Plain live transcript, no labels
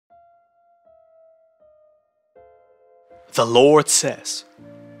The Lord says,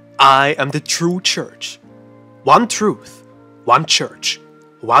 I am the true church. One truth, one church,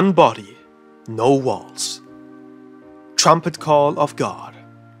 one body, no walls. Trumpet call of God.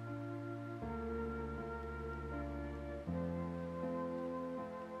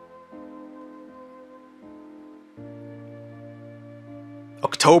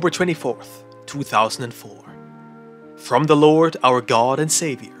 October 24th, 2004. From the Lord our God and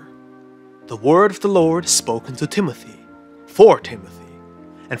Savior. The word of the Lord spoken to Timothy, for Timothy,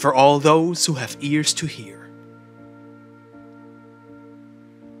 and for all those who have ears to hear.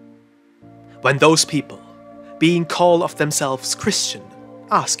 When those people, being called of themselves Christian,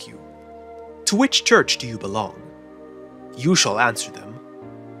 ask you, to which church do you belong? You shall answer them,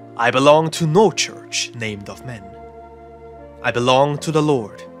 I belong to no church named of men. I belong to the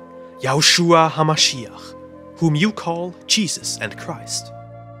Lord, YahuShua HaMashiach, whom you call Jesus and Christ.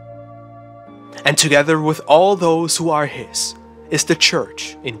 And together with all those who are His, is the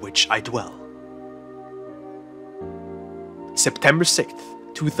church in which I dwell. September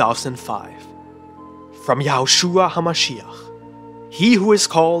 6th, 2005. From YahuShua HaMashiach, He who is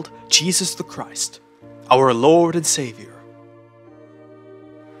called Jesus the Christ, our Lord and Savior.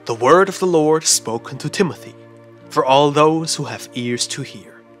 The word of the Lord spoken to Timothy, for all those who have ears to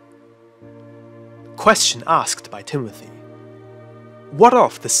hear. Question asked by Timothy. What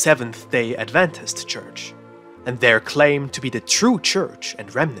of the Seventh Day Adventist Church, and their claim to be the true church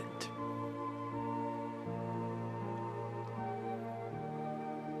and remnant?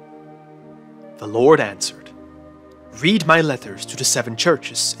 The Lord answered, Read my letters to the 7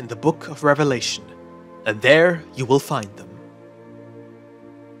 churches in the book of Revelation, and there you will find them.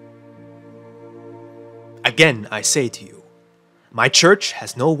 Again I say to you, my church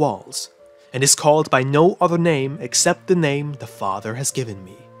has no walls, and is called by no other name except the name the Father has given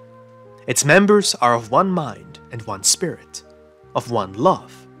me. Its members are of one mind and one spirit, of one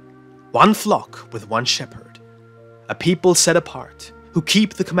love, one flock with one shepherd, a people set apart, who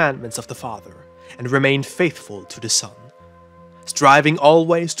keep the commandments of the Father and remain faithful to the Son, striving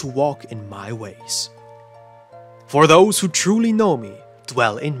always to walk in my ways. For those who truly know me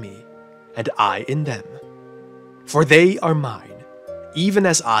dwell in me, and I in them. For they are mine, even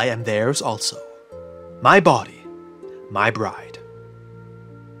as I am theirs also, my body, my bride.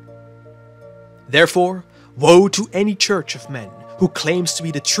 Therefore, woe to any church of men who claims to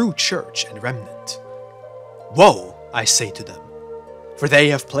be the true church and remnant. Woe, I say to them, for they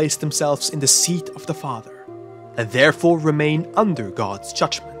have placed themselves in the seat of the Father, and therefore remain under God's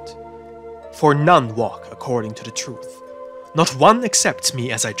judgment. For none walk according to the truth, not one accepts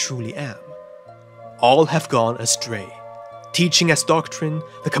me as I truly am. All have gone astray, teaching as doctrine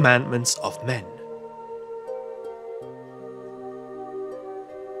the commandments of men.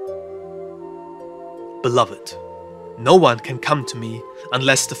 Beloved, no one can come to me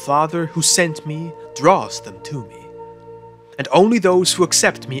unless the Father who sent me draws them to me. And only those who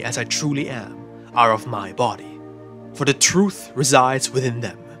accept me as I truly am are of my body, for the truth resides within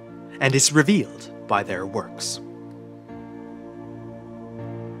them and is revealed by their works.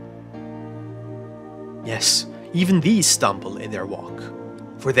 Yes, even these stumble in their walk,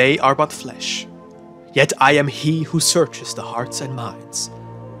 for they are but flesh. Yet I am He who searches the hearts and minds.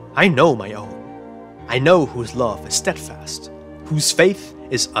 I know my own. I know whose love is steadfast, whose faith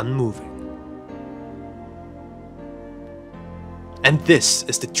is unmoving. And this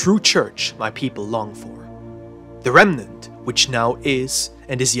is the true church my people long for, the remnant which now is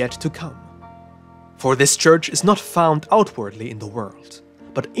and is yet to come. For this church is not found outwardly in the world,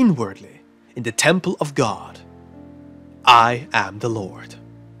 but inwardly in the temple of God. I am the Lord.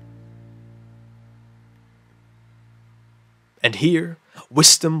 And here,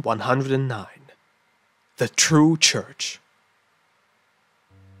 Wisdom 109, the true church.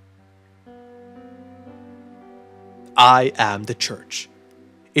 I am the church,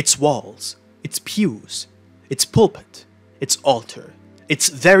 its walls, its pews, its pulpit, its altar, its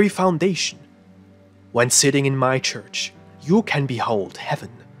very foundation. When sitting in my church, you can behold heaven.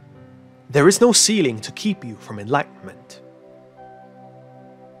 There is no ceiling to keep you from enlightenment.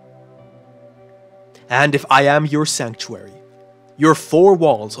 And if I am your sanctuary, your 4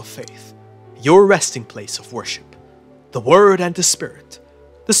 walls of faith, your resting place of worship, the Word and the Spirit,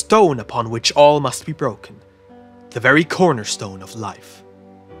 the stone upon which all must be broken, the very cornerstone of life.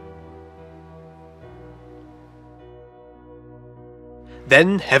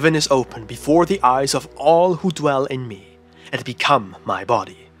 Then heaven is opened before the eyes of all who dwell in me and become my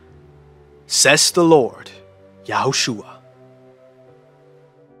body. Says the Lord, YahuShua.